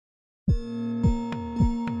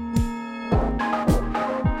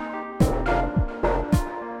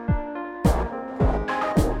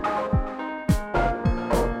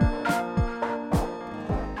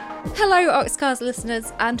Hello Oxcast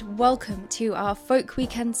listeners and welcome to our Folk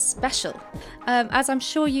Weekend special. As I'm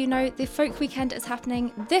sure you know, the Folk Weekend is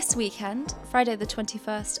happening this weekend, Friday the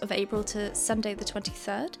 21st of April to Sunday the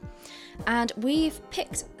 23rd, and we've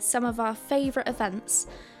picked some of our favourite events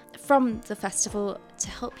from the festival to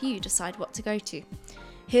help you decide what to go to.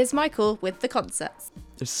 Here's Michael with the concerts.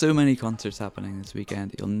 There's so many concerts happening this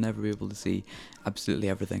weekend, you'll never be able to see absolutely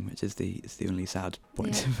everything, which is the only sad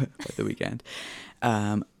point about the weekend.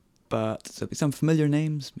 But there'll be some familiar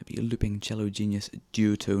names, maybe a looping cello genius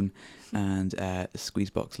Duotone and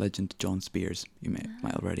Squeezebox legend John Spears, you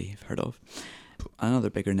might already have heard of. Another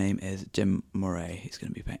bigger name is Jim Moray. He's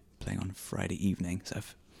going to be playing on Friday evening, so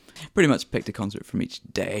I've pretty much picked a concert from each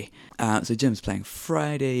day. So Jim's playing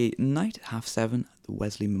Friday night, 7:30 at the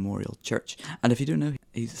Wesley Memorial Church. And if you don't know,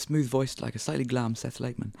 he's smooth-voiced, like a slightly glam Seth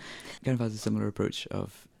Lakeman. Kind of has a similar approach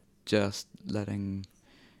of just letting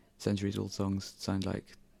centuries-old songs sound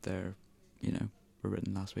like they're, were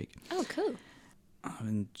written last week. Oh, cool. I've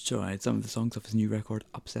enjoyed some of the songs off his new record,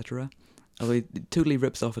 Upcetera. Although he totally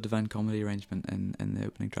rips off a Divine Comedy arrangement in the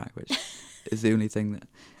opening track, which is the only thing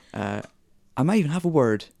that... I might even have a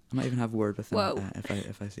word. with him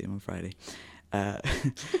if I see him on Friday.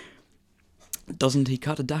 Doesn't he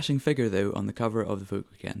cut a dashing figure, though, on the cover of the Folk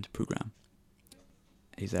Weekend programme?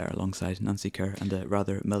 He's there alongside Nancy Kerr and a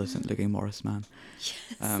rather Millicent-looking Morris man.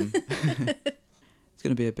 Yes. It's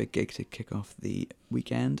going to be a big gig to kick off the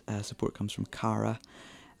weekend. Support comes from Cara,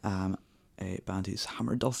 a band whose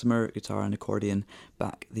hammer, dulcimer, guitar and accordion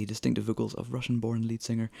back the distinctive vocals of Russian-born lead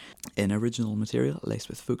singer in original material laced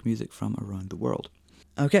with folk music from around the world.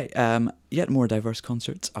 Okay, yet more diverse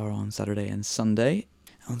concerts are on Saturday and Sunday.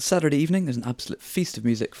 On Saturday evening, there's an absolute feast of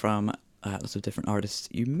music from lots of different artists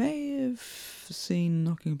you may have seen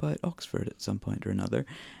knocking about Oxford at some point or another,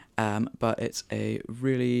 but it's a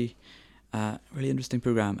really interesting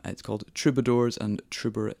programme. It's called Troubadours and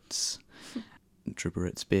Troubourettes.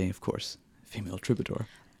 Troubourettes being, of course, female troubadour.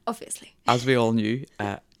 Obviously. As we all knew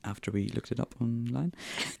after we looked it up online.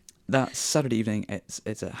 That Saturday evening, it's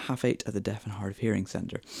at 8:30 at the Deaf and Hard of Hearing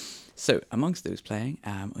Centre. So amongst those playing,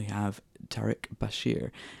 we have Tariq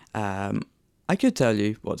Bashir. I could tell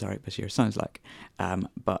you what Tariq Bashir sounds like,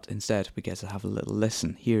 but instead we get to have a little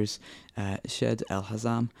listen. Here's Shed El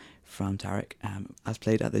Hazam from Tariq, as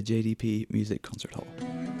played at the JDP Music Concert Hall.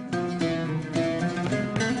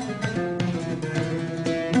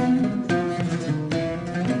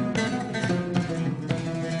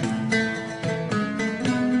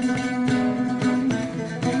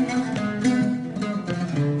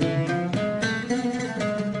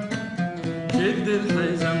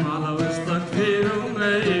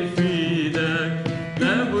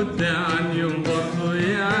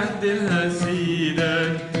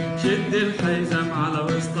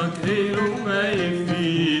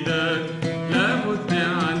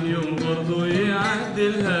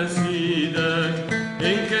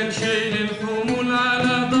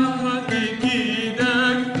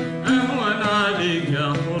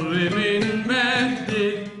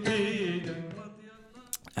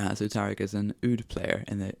 So Tariq is an oud player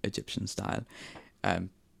in the Egyptian style.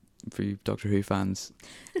 For you Doctor Who fans,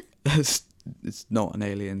 it's not an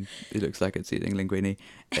alien who looks like it's eating linguine.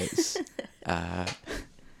 It's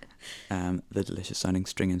the delicious sounding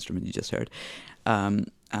string instrument you just heard.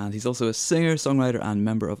 And he's also a singer, songwriter and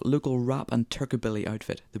member of local rap and Turkabilly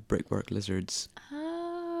outfit, the Brickwork Lizards.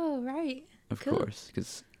 Oh, right. Of course,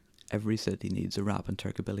 because every city needs a rap and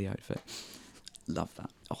Turkabilly outfit. Love that.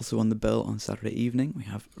 Also on the bill on Saturday evening, we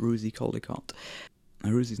have Rosie Caldicott.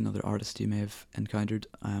 Now, Rosie's another artist you may have encountered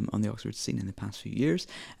on the Oxford scene in the past few years,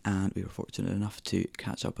 and we were fortunate enough to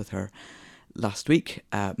catch up with her last week.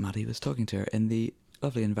 Maddie was talking to her in the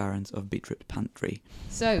lovely environs of Beetroot Pantry.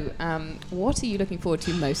 So, what are you looking forward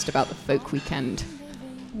to most about the Folk Weekend?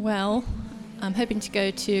 Well, I'm hoping to go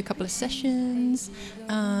to a couple of sessions.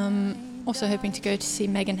 Also hoping to go to see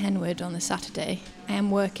Megan Henwood on the Saturday. I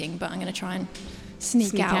am working, but I'm going to try and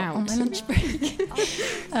sneak out on my lunch break.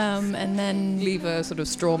 And then... leave a sort of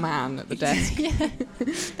straw man at the desk. Yeah,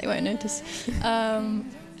 they won't notice. And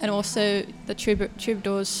also the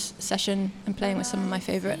Troubadours session. I'm playing with some of my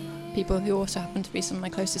favourite people who also happen to be some of my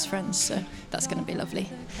closest friends, so that's going to be lovely.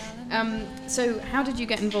 So how did you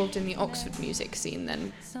get involved in the Oxford music scene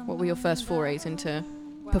then? What were your first forays into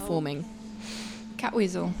performing?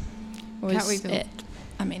 Catweasel was it.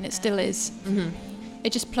 I mean, it still is. Mm-hmm.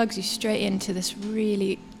 It just plugs you straight into this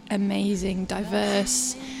really amazing,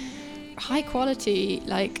 diverse, high quality,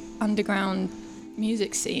 like underground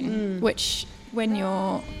music scene, which when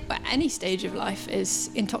you're at any stage of life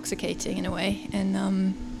is intoxicating in a way. And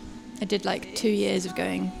I did like 2 years of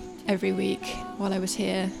going every week while I was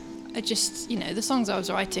here. I just, the songs I was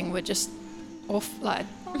writing were just off, like,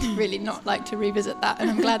 I'd really not like to revisit that, and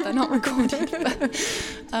I'm glad they're not recorded.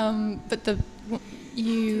 But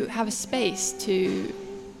you have a space to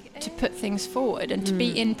put things forward and to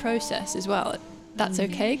be in process as well. That's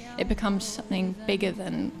okay. It becomes something bigger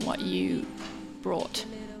than what you brought.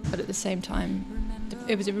 But at the same time,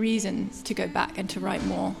 it was a reason to go back and to write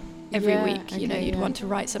more every week. You'd want to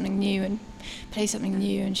write something new and play something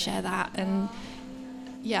new and share that. And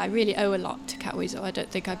I really owe a lot to Catweasel. I don't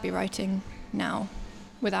think I'd be writing now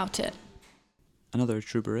without it. Another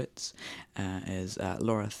Troubadourits is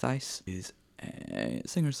Laura Theiss, who's a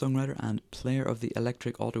singer-songwriter and player of the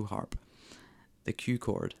electric auto harp, the Q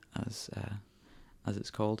chord, as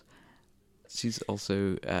it's called. She's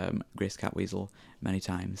also graced Catweasel many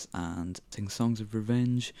times and sings songs of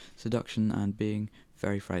revenge, seduction, and being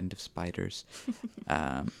very frightened of spiders,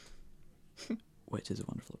 which is a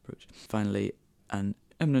wonderful approach. Finally, an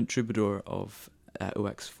eminent troubadour of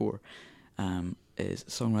OX4 is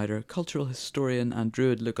songwriter, cultural historian, and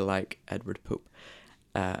druid lookalike Edward Pope,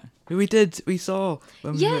 who we saw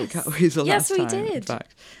when we were at Catweasel last time. Yes, we did. In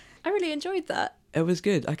fact, I really enjoyed that. It was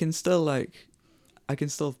good. I can still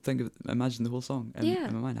imagine the whole song in my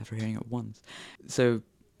mind after hearing it once. So,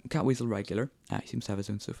 Catweasel regular, he seems to have his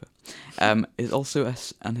own sofa, is also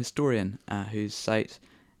an historian whose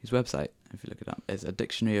website, if you look it up, is a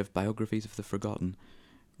dictionary of biographies of the forgotten,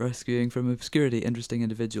 rescuing from obscurity interesting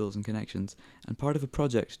individuals and connections, and part of a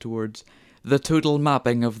project towards the total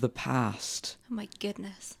mapping of the past. Oh my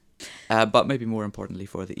goodness. But maybe more importantly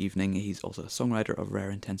for the evening, he's also a songwriter of rare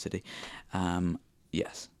intensity.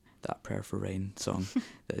 Yes, that Prayer for Rain song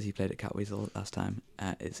that he played at Catweasel last time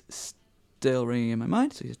is still ringing in my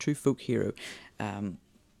mind, so he's a true folk hero.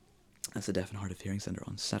 That's the Deaf and Hard of Hearing Centre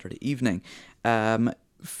on Saturday evening.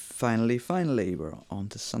 Finally, we're on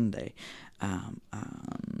to Sunday.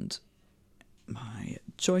 And my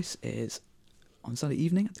choice is on Sunday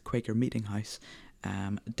evening at the Quaker Meeting House,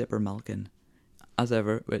 Dipper Malkin. As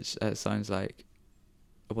ever, which sounds like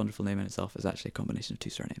a wonderful name in itself, is actually a combination of two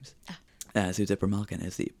surnames. So Dipper Malkin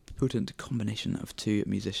is the potent combination of two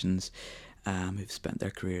musicians who've spent their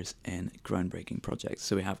careers in groundbreaking projects.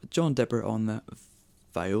 So we have John Dipper on the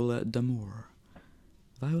Viola d'Amour.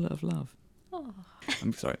 Viola of Love. Oh.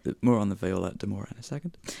 I'm sorry, more on the Viola d'Amour in a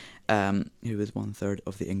second. Who is 1/3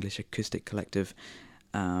 of the English acoustic collective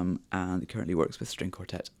and currently works with string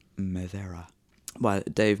quartet Methera. While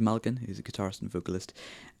Dave Malkin, who's a guitarist and vocalist,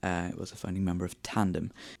 was a founding member of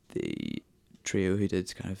Tandem, the trio who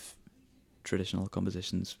did kind of traditional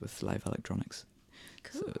compositions with live electronics.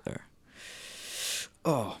 Cool. So there.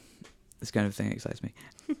 Oh, this kind of thing excites me.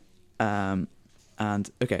 And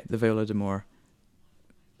okay, the Viola d'Amour,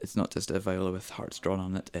 it's not just a viola with hearts drawn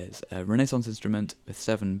on it, it's a Renaissance instrument with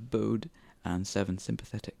 7 bowed and 7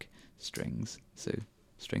 sympathetic strings. So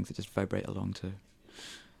strings that just vibrate along to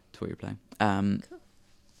what you're playing. Cool.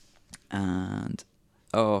 And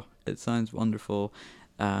it sounds wonderful.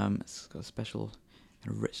 It's got a special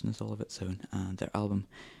kind of richness all of its own, and their album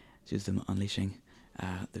sees them unleashing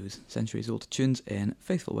those centuries-old tunes in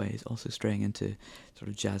faithful ways, also straying into sort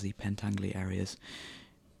of jazzy, pentangly areas,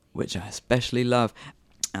 which I especially love.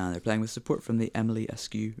 They're playing with support from the Emily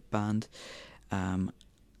Askew Band.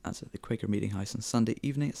 That's at the Quaker Meeting House on Sunday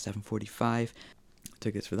evening at 7:45.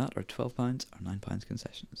 Tickets for that are £12 or £9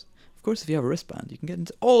 concessions. Of course, if you have a wristband, you can get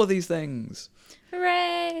into all of these things.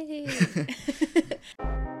 Hooray!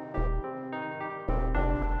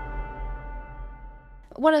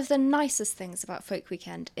 One of the nicest things about Folk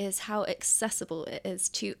Weekend is how accessible it is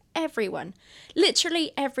to everyone.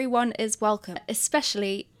 Literally everyone is welcome,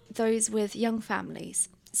 especially those with young families.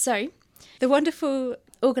 So, the wonderful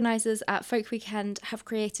organisers at Folk Weekend have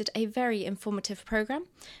created a very informative programme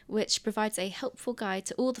which provides a helpful guide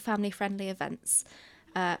to all the family-friendly events,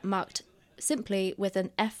 marked simply with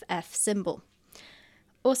an FF symbol.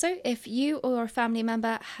 Also, if you or a family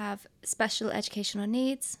member have special educational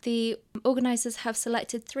needs, the organisers have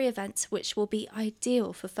selected 3 events which will be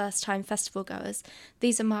ideal for first-time festival goers.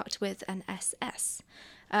 These are marked with an SS.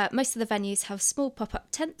 Most of the venues have small pop-up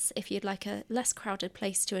tents if you'd like a less crowded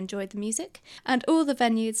place to enjoy the music, and all the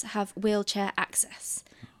venues have wheelchair access,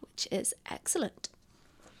 which is excellent.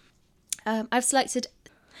 I've selected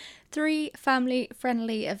 3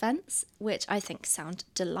 family-friendly events, which I think sound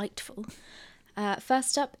delightful.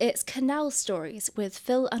 First up, it's Canal Stories with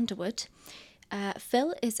Phil Underwood.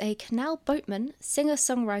 Phil is a canal boatman,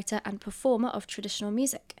 singer-songwriter and performer of traditional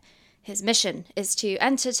music. His mission is to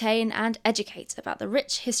entertain and educate about the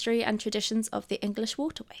rich history and traditions of the English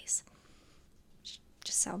waterways.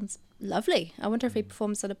 Just sounds lovely. I wonder if he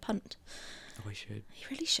performs on a punt. Oh, he should. He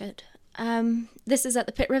really should. This is at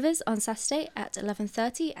the Pit Rivers on Saturday at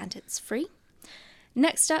 11:30 and it's free.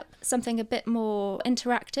 Next up, something a bit more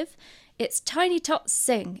interactive. It's Tiny Tots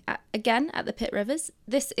Sing, again at the Pit Rivers.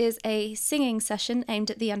 This is a singing session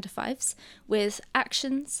aimed at the under fives with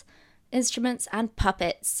actions, instruments and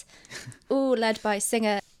puppets, all led by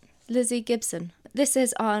singer Lizzie Gibson. This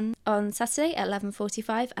is on Saturday at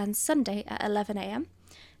 11:45 and Sunday at 11 a.m.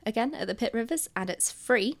 Again at the Pit Rivers, and it's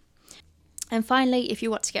free. And finally, if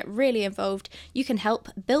you want to get really involved, you can help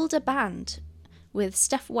build a band with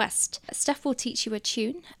Steph West. Steph will teach you a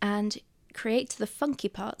tune and create the funky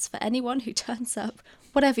parts for anyone who turns up,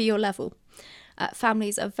 whatever your level.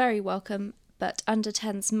 Families are very welcome, but under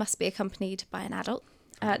 10s must be accompanied by an adult.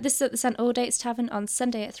 This is at the St Aldate's Tavern on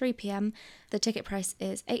Sunday at 3 p.m. The ticket price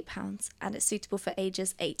is £8 and it's suitable for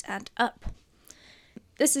ages 8 and up.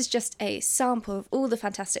 This is just a sample of all the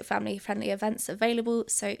fantastic family-friendly events available,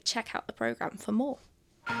 so check out the programme for more.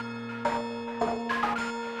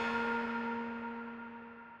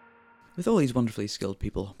 With all these wonderfully skilled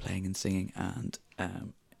people playing and singing and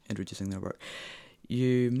introducing their work,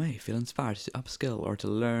 you may feel inspired to upskill or to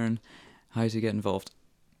learn how to get involved.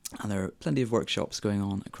 And there are plenty of workshops going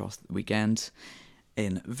on across the weekend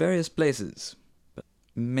in various places, but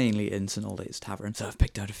mainly in St Aldate's Tavern. So I've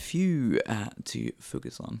picked out a few to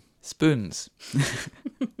focus on. Spoons.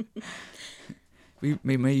 we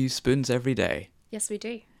may use spoons every day. Yes, we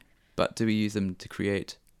do. But do we use them to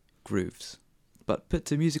create grooves? But put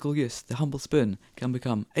to musical use, the humble spoon can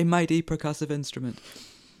become a mighty percussive instrument.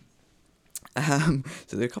 So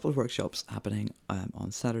there are a couple of workshops happening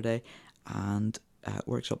on Saturday, and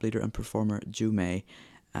workshop leader and performer Ju May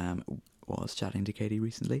was chatting to Katie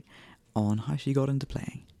recently on how she got into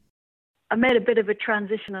playing. I made a bit of a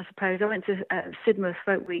transition, I suppose. I went to Sidmouth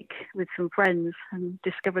Folk Week with some friends and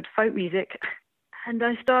discovered folk music. And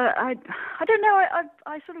I don't know,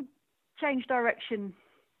 I sort of changed direction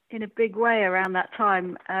in a big way around that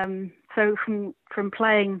time. So from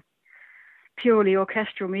playing purely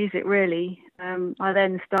orchestral music, really, I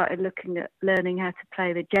then started looking at learning how to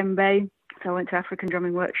play the djembe. So I went to African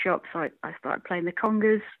drumming workshops. I started playing the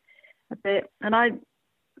congas a bit, and I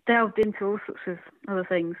delved into all sorts of other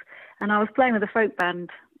things. And I was playing with a folk band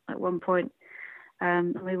at one point,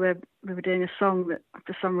 and we were doing a song that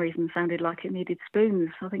for some reason sounded like it needed spoons.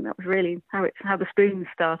 I think that was really how the spoons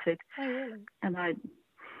started. Oh, really? And I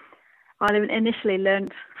initially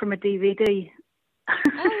learnt from a DVD.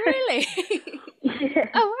 Oh, really? Yeah.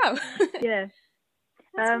 Oh, wow. Yeah.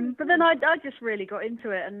 But then I just really got into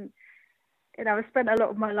it, and I spent a lot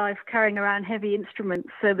of my life carrying around heavy instruments,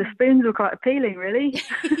 so the spoons were quite appealing, really.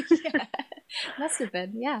 Yeah, must have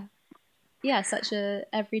been, yeah. Yeah, such a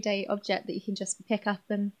everyday object that you can just pick up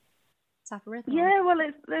and tap a rhythm on. Yeah, well,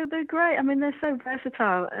 they're great. I mean, they're so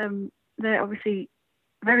versatile. They're obviously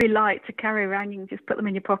very light to carry around. You can just put them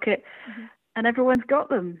in your pocket, and everyone's got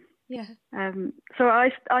them. Yeah. So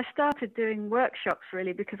I started doing workshops,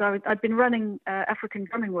 really, because I'd been running African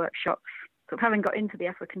drumming workshops. Sort of having got into the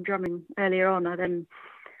African drumming earlier on, I then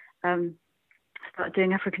started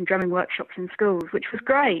doing African drumming workshops in schools, which was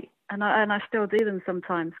great, and I still do them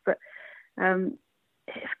sometimes. But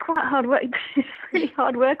it's quite hard work. It's really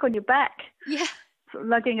hard work on your back. Yeah. Sort of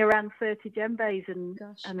lugging around 30 djembes and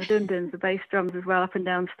the dundans, the bass drums as well, up and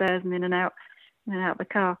down stairs and in and out the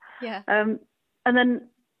car. Yeah. And then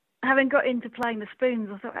having got into playing the spoons,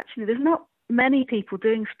 I thought actually there's not many people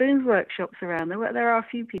doing spoons workshops around. There are a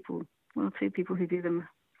few people. 1 or 2 people who do them,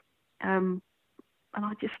 and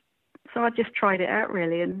I just tried it out,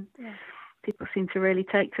 really, and people seem to really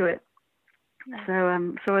take to it. Yeah.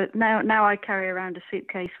 So now I carry around a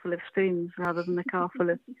suitcase full of spoons rather than a car full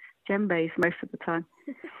of djembes most of the time.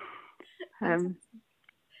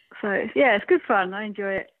 So yeah, it's good fun. I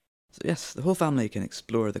enjoy it. So yes, the whole family can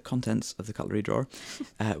explore the contents of the cutlery drawer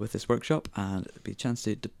with this workshop, and it'll be a chance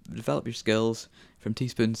to develop your skills from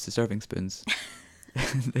teaspoons to serving spoons.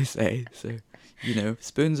 They say, so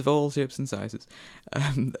spoons of all shapes and sizes,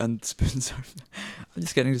 and spoons are. I'm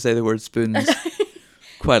just getting to say the word spoons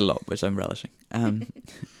quite a lot, which I'm relishing.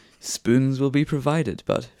 Spoons will be provided,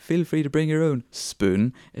 but feel free to bring your own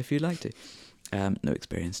spoon if you'd like to. No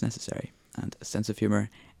experience necessary, and a sense of humour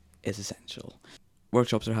is essential.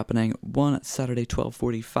 Workshops are happening, one at Saturday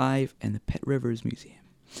 12:45 in the Pit Rivers Museum,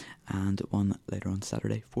 and one later on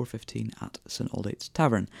Saturday 4:15 at St Aldate's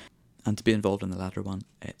Tavern. And to be involved in the latter one,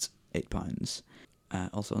 it's £8.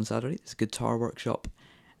 Also on Saturday, there's a guitar workshop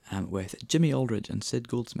with Jimmy Aldridge and Sid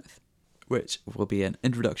Goldsmith, which will be an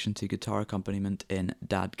introduction to guitar accompaniment in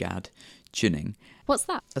dadgad tuning. What's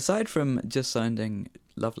that? Aside from just sounding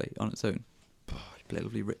lovely on its own, you play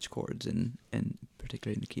lovely rich chords in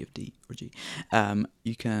particularly in the key of D or G,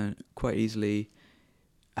 you can quite easily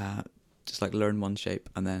just like learn one shape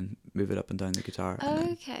and then move it up and down the guitar and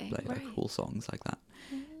then play like whole songs like that.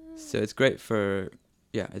 So it's great for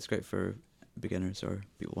beginners or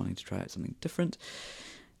people wanting to try out something different.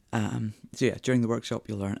 During the workshop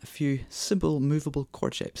you'll learn a few simple movable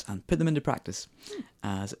chord shapes and put them into practice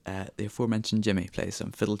as the aforementioned Jimmy plays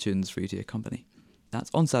some fiddle tunes for you to accompany. That's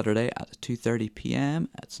on Saturday at 2:30 p.m.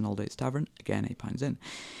 at St Aldate's Tavern, again £8 in.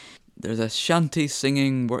 There's a shanty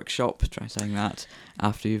singing workshop, try saying that,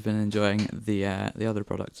 after you've been enjoying the other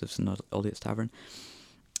products of St Aldate's Tavern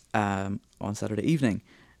on Saturday evening,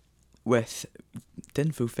 with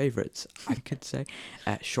Dinfo favourites, I could say,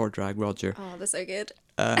 Short Drag Roger. Oh, they're so good.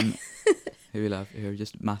 Who we love, who are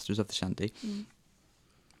just masters of the shanty.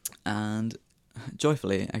 And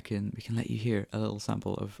joyfully, we can let you hear a little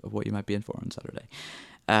sample of what you might be in for on Saturday.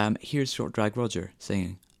 Here's Short Drag Roger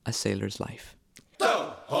singing A Sailor's Life.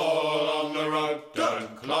 Don't haul on the rope,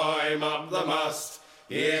 don't climb up the mast.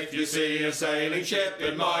 If you see a sailing ship,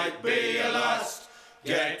 it might be a last.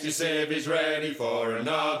 Get your civvies ready for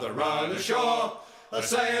another run ashore. A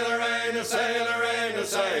sailor ain't a sailor ain't a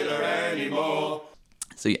sailor anymore.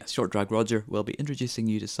 So yes, Short Drag Roger will be introducing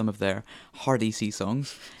you to some of their hardy sea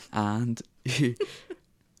songs, and you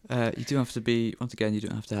don't have to be, once again, you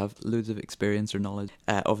don't have to have loads of experience or knowledge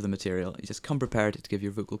of the material. You just come prepared to give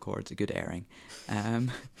your vocal cords a good airing.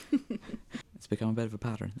 It's become a bit of a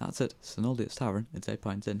pattern. That's it. St Aldate's Tavern. It's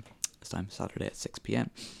 £8 in. This time Saturday at 6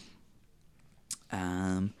 p.m.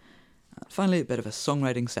 Finally, a bit of a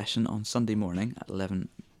songwriting session on Sunday morning at 11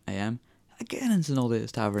 a.m. Again in St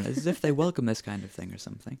Aldate's Tavern, as if they welcome this kind of thing or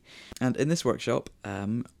something. And in this workshop,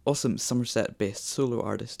 awesome Somerset-based solo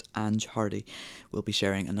artist Ange Hardy will be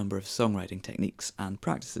sharing a number of songwriting techniques and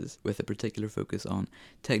practices, with a particular focus on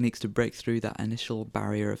techniques to break through that initial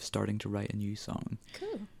barrier of starting to write a new song.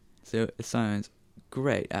 Cool. So it sounds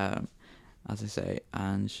great. As I say,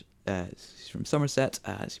 Ange, she's from Somerset.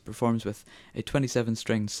 She performs with a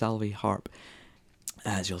 27-string Salvi harp.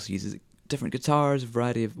 She also uses different guitars, a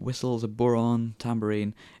variety of whistles, a boron,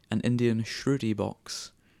 tambourine, an Indian shruti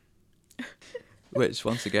box, which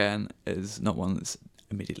once again is not one that's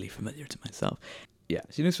immediately familiar to myself. Yeah,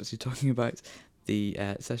 she knows what she's talking about. The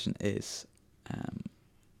session is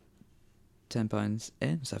 £10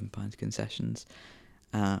 in, £7 concessions,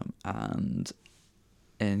 and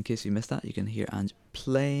in case you missed that, you can hear Ange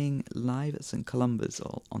playing live at St Columba's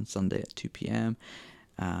on Sunday at 2 p.m.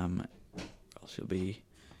 She'll be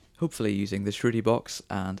hopefully using the shruti box,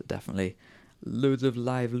 and definitely loads of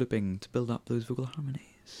live looping to build up those vocal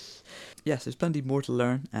harmonies. Yes, there's plenty more to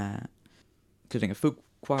learn, including a folk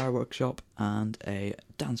choir workshop and a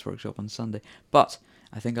dance workshop on Sunday. But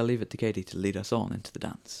I think I'll leave it to Katie to lead us on into the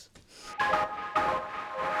dance.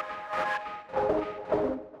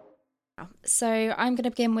 So I'm going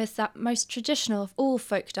to begin with that most traditional of all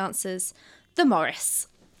folk dances, the Morris.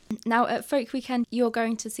 Now at Folk Weekend you're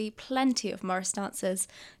going to see plenty of Morris dancers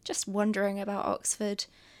just wandering about Oxford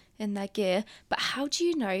in their gear, but how do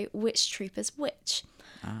you know which troupe is which?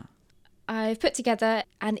 I've put together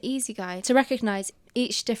an easy guide to recognise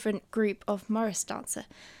each different group of Morris dancer.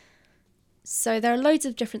 So there are loads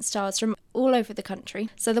of different styles from all over the country.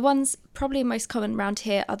 So the ones probably most common around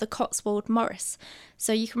here are the Cotswold Morris.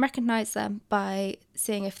 So you can recognise them by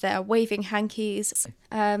seeing if they're waving hankies,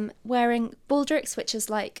 wearing baldricks, which is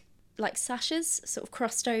like sashes, sort of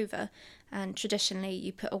crossed over. And traditionally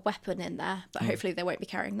you put a weapon in there, but hopefully they won't be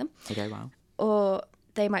carrying them. Okay, wow. Or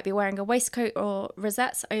they might be wearing a waistcoat or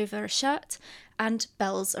rosettes over a shirt and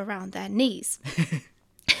bells around their knees.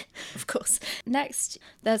 Of course. Next,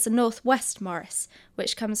 there's a Northwest Morris,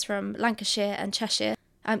 which comes from Lancashire and Cheshire.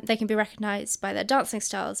 They can be recognised by their dancing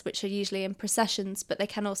styles, which are usually in processions, but they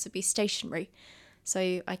can also be stationary.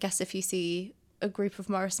 So I guess if you see a group of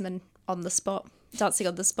Morrismen on the spot, dancing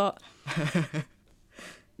on the spot,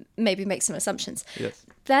 maybe make some assumptions. Yes.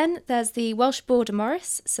 Then there's the Welsh Border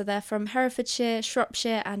Morris. So they're from Herefordshire,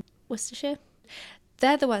 Shropshire and Worcestershire.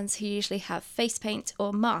 They're the ones who usually have face paint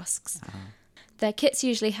or masks. Their kits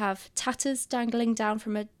usually have tatters dangling down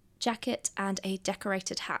from a jacket and a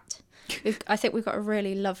decorated hat. I think we've got a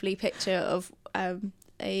really lovely picture of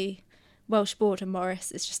a Welsh Border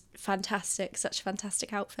Morris. It's just fantastic, such a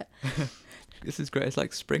fantastic outfit. This is great. It's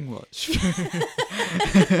like Springwatch.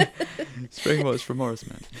 Springwatch for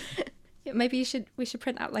Morrismen. Yeah, maybe we should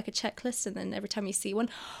print out like a checklist, and then every time you see one,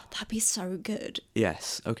 that'd be so good.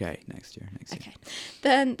 Yes. Okay. Next year. Okay.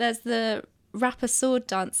 Then there's the rapper sword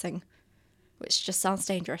dancing, which just sounds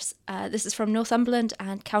dangerous. This is from Northumberland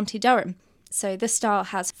and County Durham. So this style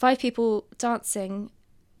has 5 people dancing,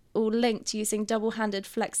 all linked using double-handed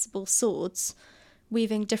flexible swords,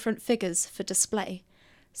 weaving different figures for display.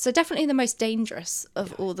 So definitely the most dangerous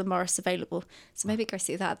of all the Morris available. So maybe go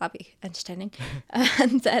see that. That'd be entertaining.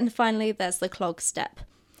 And then finally, there's the clog step.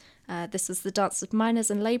 This was the dance of miners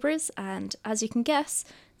and labourers, and as you can guess,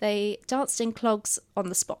 they danced in clogs on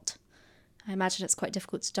the spot. I imagine it's quite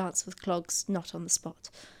difficult to dance with clogs not on the spot.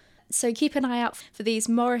 So keep an eye out for these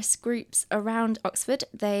Morris groups around Oxford.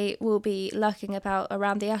 They will be lurking about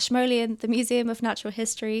around the Ashmolean, the Museum of Natural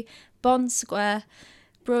History, Bond Square,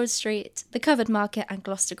 Broad Street, the Covered Market and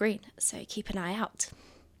Gloucester Green. So keep an eye out.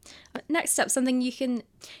 Next up, something you can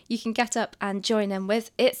get up and join in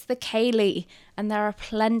with. It's the Ceilidh, and there are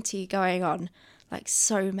plenty going on, like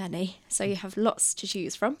so many. So you have lots to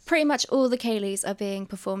choose from. Pretty much all the Ceilidhs are being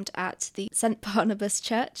performed at the St Barnabas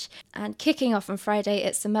Church. And kicking off on Friday,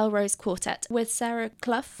 it's the Melrose Quartet with Sarah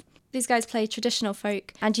Clough. These guys play traditional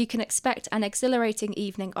folk, and you can expect an exhilarating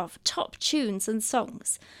evening of top tunes and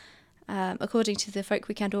songs. According to the Folk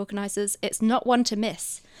Weekend organisers, it's not one to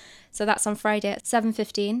miss. So that's on Friday at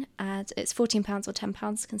 7:15, and it's £14 or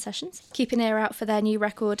 £10 concessions. Keep an ear out for their new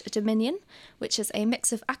record, Dominion, which is a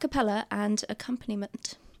mix of a cappella and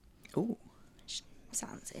accompaniment. Oh.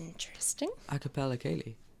 Sounds interesting. A cappella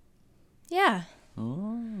Ceilidh. Yeah.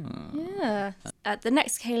 Oh. Yeah. The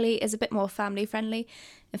next Ceilidh is a bit more family friendly.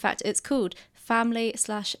 In fact, it's called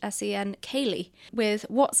Family/SEN Ceilidh with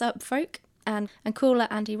What's Up Folk and caller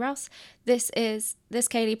Andy Rouse. This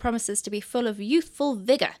Ceilidh promises to be full of youthful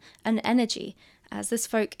vigour and energy, as this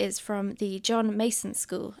folk is from the John Mason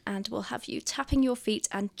School and will have you tapping your feet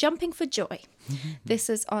and jumping for joy. This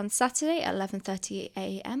is on Saturday at 11:30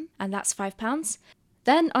 a.m. and that's £5.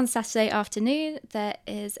 Then on Saturday afternoon, there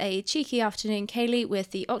is a cheeky afternoon Ceilidh with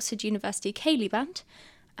the Oxford University Ceilidh Band.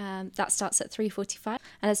 That starts at 3:45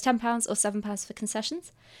 and it's £10 or £7 for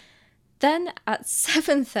concessions. Then at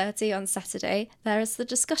 7:30 on Saturday, there is the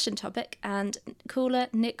discussion topic and caller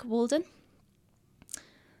Nick Walden.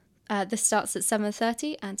 This starts at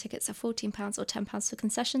 7:30 and tickets are £14 or £10 for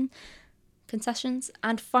concessions.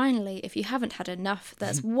 And finally, if you haven't had enough,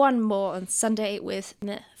 there's one more on Sunday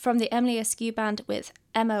from the Emily Askew Band with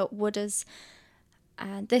Emma Wooders.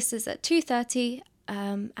 And this is at 2:30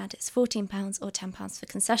 and it's £14 or £10 for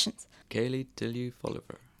concessions. Ceilidh till you fall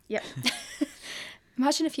over. Yep.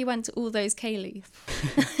 Imagine if you went to all those Ceilidhs.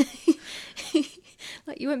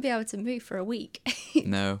 Like, you wouldn't be able to move for a week.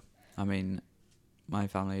 No, I mean, my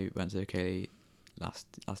family went to a Ceilidh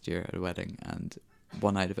last year at a wedding, and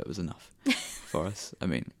one night of it was enough for us. I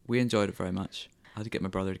mean, we enjoyed it very much. I had to get my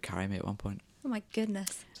brother to carry me at one point. Oh my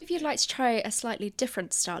goodness. If you'd like to try a slightly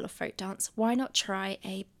different style of folk dance, why not try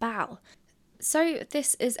a bow? So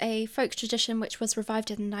this is a folk tradition which was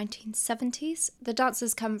revived in the 1970s. The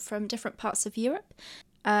dancers come from different parts of Europe.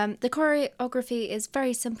 The choreography is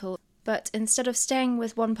very simple, but instead of staying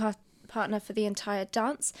with one partner for the entire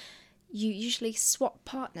dance, you usually swap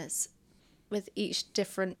partners with each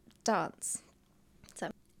different dance.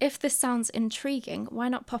 So if this sounds intriguing, why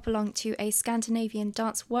not pop along to a Scandinavian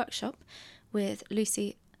dance workshop with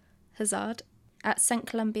Lucy Hazard at St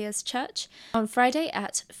Columbia's Church on Friday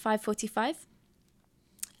at 5:45.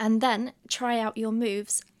 And then try out your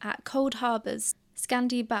moves at Cold Harbour's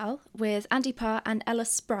Scandi Bal with Andy Parr and Ella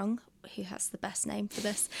Sprung, who has the best name for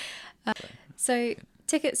this. So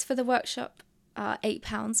tickets for the workshop are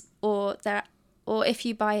 £8, or if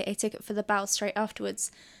you buy a ticket for the Bal straight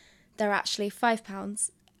afterwards, they're actually £5,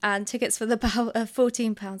 and tickets for the Bal are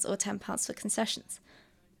 £14 or £10 for concessions.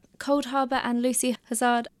 Cold Harbour and Lucy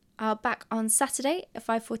Hazard are back on Saturday at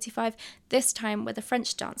 5:45, this time with a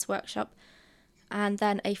French dance workshop, and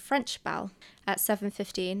then a French bal at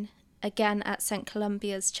 7:15, again at St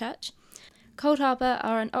Columbia's Church. Cold Harbour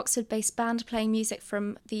are an Oxford-based band playing music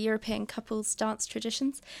from the European couples dance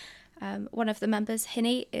traditions. One of the members,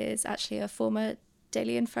 Hinny, is actually a former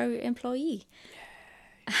Daily Info employee.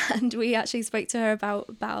 Yeah. And we actually spoke to her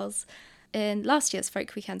about bals in last year's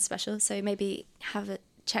Folk Weekend special, so maybe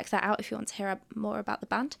check that out if you want to hear more about the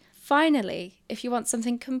band. Finally, if you want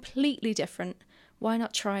something completely different, why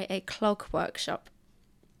not try a clog workshop?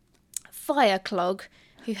 Fire Clog,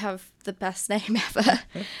 who have the best name ever,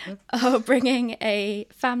 are bringing a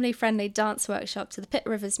family-friendly dance workshop to the Pitt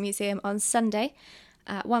Rivers Museum on Sunday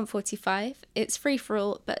at 1:45. It's free for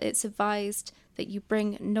all, but it's advised that you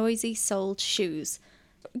bring noisy-soled shoes.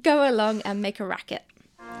 Go along and make a racket.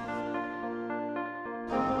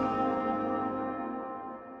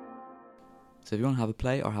 So if you want to have a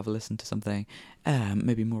play or have a listen to something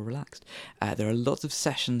maybe more relaxed, there are lots of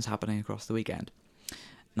sessions happening across the weekend.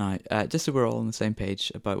 Now, just so we're all on the same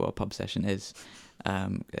page about what a pub session is,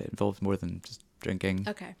 it involves more than just drinking.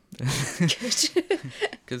 Okay.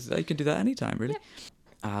 Because you can do that anytime, really.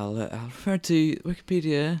 I'll refer to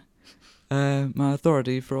Wikipedia, my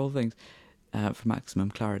authority for all things. For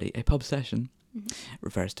maximum clarity, a pub session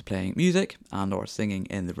refers to playing music and or singing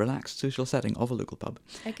in the relaxed social setting of a local pub,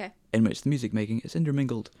 Okay. in which the music making is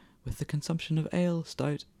intermingled with the consumption of ale,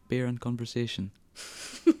 stout, beer and conversation.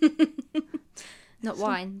 Not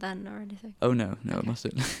wine then or anything. Oh no, it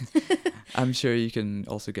mustn't. I'm sure you can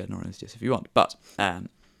also get an orange juice if you want, but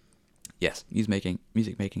yes, music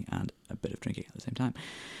making and a bit of drinking at the same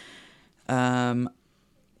time.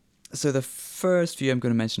 So the first few I'm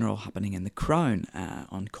going to mention are all happening in the Crown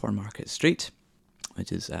on Cornmarket Street,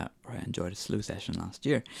 which is where I enjoyed a slow session last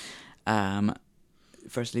year.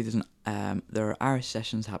 Firstly, there are Irish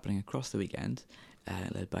sessions happening across the weekend,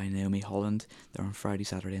 led by Naomi Holland. They're on Friday,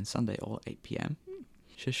 Saturday and Sunday, all 8 p.m.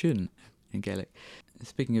 Shashun in Gaelic.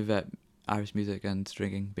 Speaking of Irish music and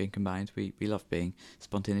drinking being combined, we loved being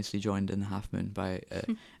spontaneously joined in the Half Moon by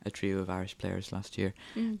a trio of Irish players last year.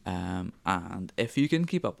 And if you can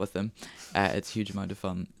keep up with them, it's a huge amount of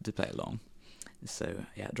fun to play along. So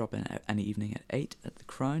yeah, drop in any evening at 8 at the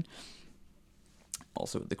Crown.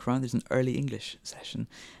 Also at the Crown, there's an early English session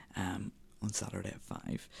on Saturday at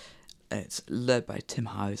 5. It's led by Tim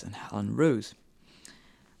Howes and Helen Rose.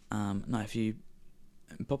 Now, if you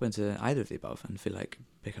pop into either of the above and feel like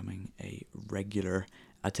becoming a regular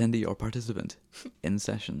attendee or participant in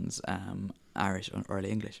sessions, Irish or early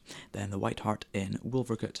English, then the White Hart in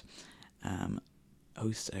Wolvercote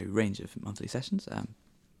hosts a range of monthly sessions,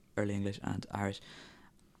 early English and Irish.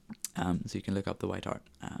 So you can look up the White Hart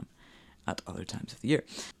at other times of the year.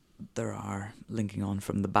 There are, linking on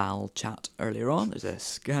from the Bal chat earlier on, there's a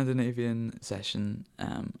Scandinavian session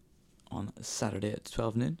on Saturday at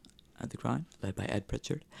 12 noon at the Crown, led by Ed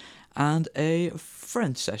Pritchard, and a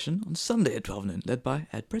French session on Sunday at 12 noon, led by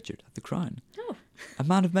Ed Pritchard at the Crown. Oh. A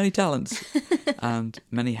man of many talents and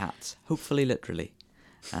many hats, hopefully literally.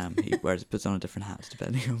 He puts on a different hat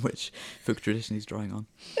depending on which folk tradition he's drawing on.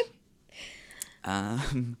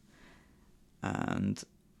 And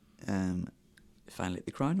finally at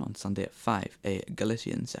the Crown on Sunday at 5, a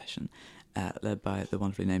Galician session led by the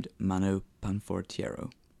wonderfully named Mano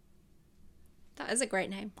Panfortiero. That is a great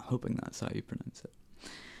name. I'm hoping that's how you pronounce it.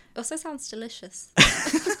 Also sounds delicious.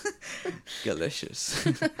 Galicious.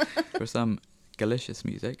 For some Galicious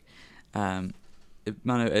music.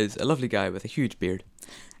 Mano is a lovely guy with a huge beard.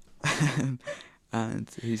 And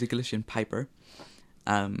he's a Galician piper.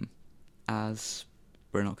 As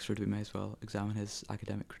we're in Oxford, we may as well examine his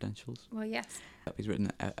academic credentials. Well, yes. He's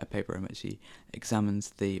written a paper in which he examines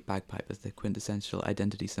the bagpipe as the quintessential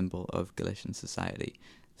identity symbol of Galician society.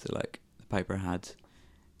 So, like, the piper had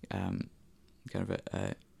kind of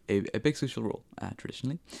a big social role,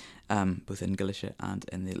 traditionally, both in Galicia and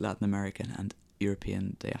in the Latin American and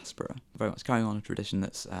European diaspora. Very much carrying on a tradition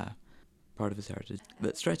that's part of his heritage,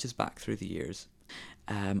 that stretches back through the years.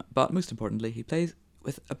 But most importantly, he plays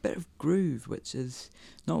with a bit of groove, which is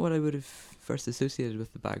not what I would have first associated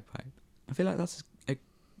with the bagpipe. I feel like that's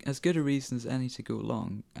as good a reason as any to go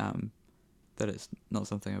along, that it's not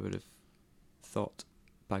something I would have thought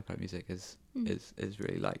bagpipe music is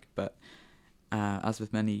really like. But as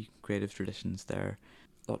with many creative traditions, they're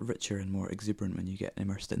a lot richer and more exuberant when you get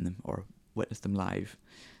immersed in them or witness them live.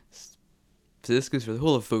 So this goes for the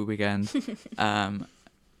whole of Folk Weekend.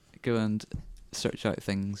 Go and search out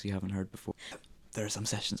things you haven't heard before. There are some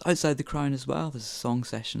sessions outside the Crown as well. There's a song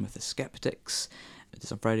session with the Skeptics.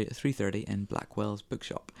 It's on Friday at 3:30 in Blackwell's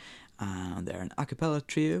Bookshop. And they're an a cappella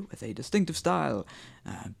trio with a distinctive style.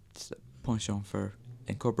 It's a penchant for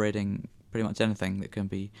incorporating pretty much anything that can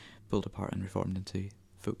be pulled apart and reformed into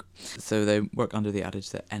folk. So they work under the adage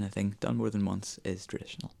that anything done more than once is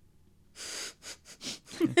traditional.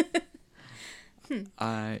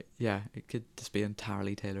 Yeah, it could just be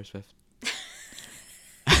entirely Taylor Swift.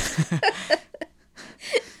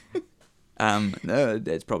 No,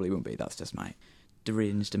 it probably won't be. That's just my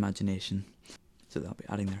deranged imagination. So they'll be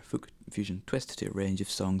adding their folk fusion twist to a range of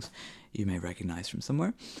songs you may recognise from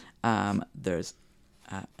somewhere. There's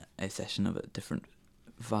a session of a different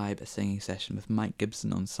vibe, a singing session with Mike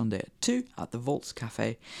Gibson on Sunday at 2 at the Vaults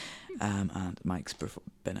Cafe. And Mike's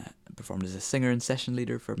performed as a singer and session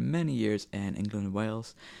leader for many years in England and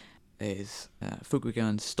Wales. Is Folk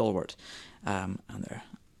Weekend stalwart, and they're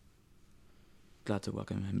glad to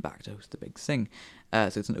welcome him back to host the Big Sing.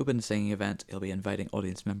 So it's an open singing event. He'll be inviting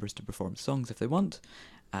audience members to perform songs if they want.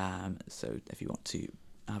 So if you want to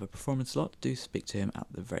have a performance slot, do speak to him at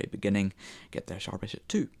the very beginning. Get there sharpish at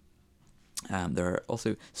 2. There are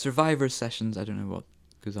also Survivors sessions. I don't know what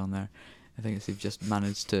goes on there. I think it's you've just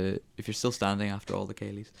managed to, if you're still standing after all the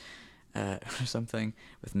Cayleys, or something,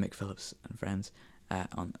 with Mick Phillips and friends.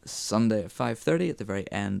 on Sunday at 5:30 at the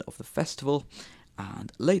very end of the festival,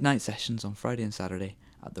 and late night sessions on Friday and Saturday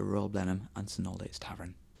at the Royal Blenheim and St Aldate's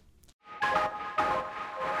Tavern.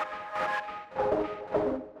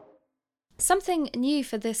 Something new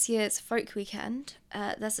for this year's Folk Weekend,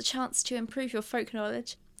 there's a chance to improve your folk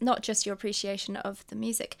knowledge, not just your appreciation of the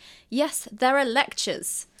music. Yes, there are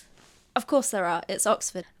lectures. Of course there are, it's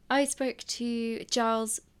Oxford. I spoke to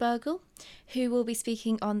Giles Burgle, who will be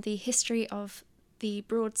speaking on the history of the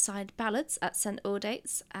Broadside Ballads at St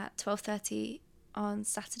Aldate's at 12:30 on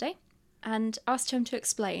Saturday, and asked him to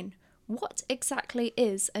explain what exactly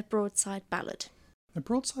is a broadside ballad. A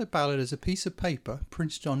broadside ballad is a piece of paper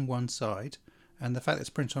printed on one side, and the fact that it's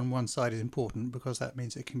printed on one side is important because that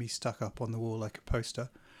means it can be stuck up on the wall like a poster,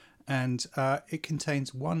 and it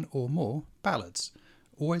contains one or more ballads,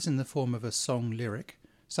 always in the form of a song lyric.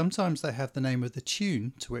 Sometimes they have the name of the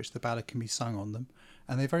tune to which the ballad can be sung on them,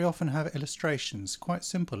 and they very often have illustrations, quite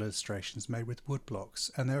simple illustrations made with wood blocks,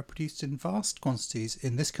 and they are produced in vast quantities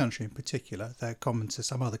in this country in particular. They're common to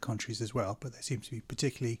some other countries as well, but they seem to be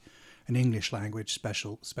particularly an English language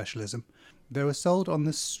specialism. They were sold on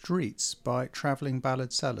the streets by travelling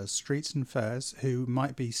ballad sellers, streets and fairs, who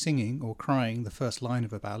might be singing or crying the first line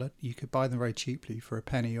of a ballad. You could buy them very cheaply for a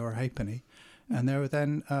penny or a halfpenny, and they were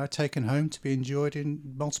then taken home to be enjoyed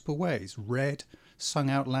in multiple ways: read, sung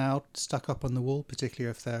out loud, stuck up on the wall,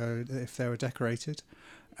 particularly if they were decorated,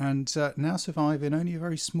 and now survive in only a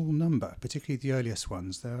very small number, particularly the earliest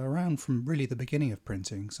ones. They're around from really the beginning of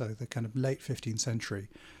printing, so the kind of late 15th century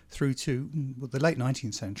through to the late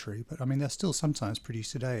 19th century, but I mean they're still sometimes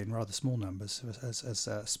produced today in rather small numbers as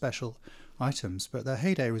special items, but their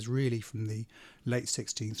heyday was really from the late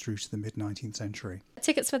 16th through to the mid 19th century.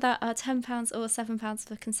 Tickets for that are £10 or £7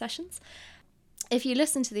 for concessions. If you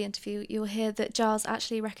listen to the interview, you'll hear that Giles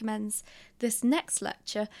actually recommends this next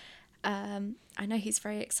lecture. I know he's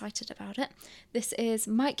very excited about it. This is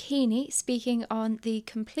Mike Heaney speaking on the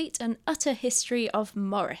complete and utter history of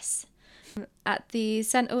Morris at the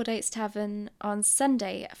St Aldate's Tavern on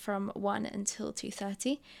Sunday from 1 until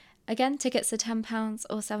 2:30. Again, tickets are £10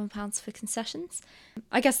 or £7 for concessions.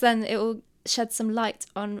 I guess then it will shed some light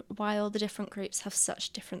on why all the different groups have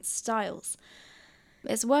such different styles.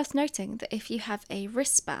 It's worth noting that if you have a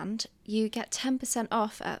wristband, you get 10%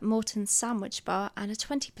 off at Morton's Sandwich Bar and a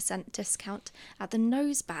 20% discount at the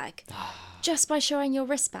Nose Bag, just by showing your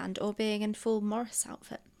wristband or being in full Morris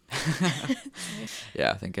outfit.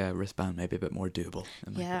 Yeah, I think a wristband may be a bit more doable.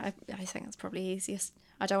 Yeah, I think that's probably easiest.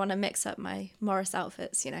 I don't want to mix up my Morris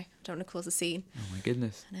outfits, I don't want to cause a scene. Oh my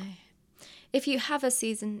goodness. I know. If you have a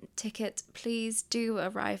season ticket, please do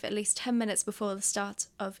arrive at least 10 minutes before the start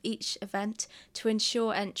of each event to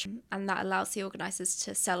ensure entry, and that allows the organisers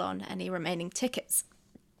to sell on any remaining tickets.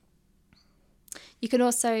 You can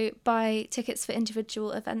also buy tickets for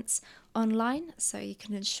individual events online, so you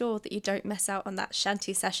can ensure that you don't miss out on that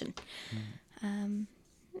shanty session.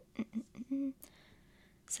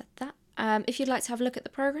 Said that. If you'd like to have a look at the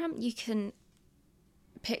programme, you can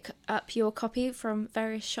pick up your copy from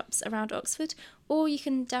various shops around Oxford, or you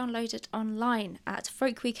can download it online at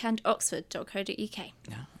folkweekendoxford.co.uk.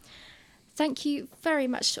 Yeah. Thank you very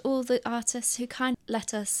much to all the artists who kindly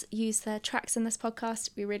let us use their tracks in this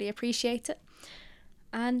podcast. We really appreciate it.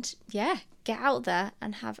 And yeah, get out there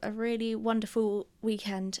and have a really wonderful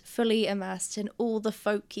weekend, fully immersed in all the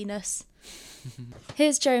folkiness.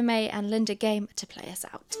 Here's Joe May and Linda Game to play us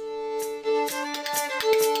out.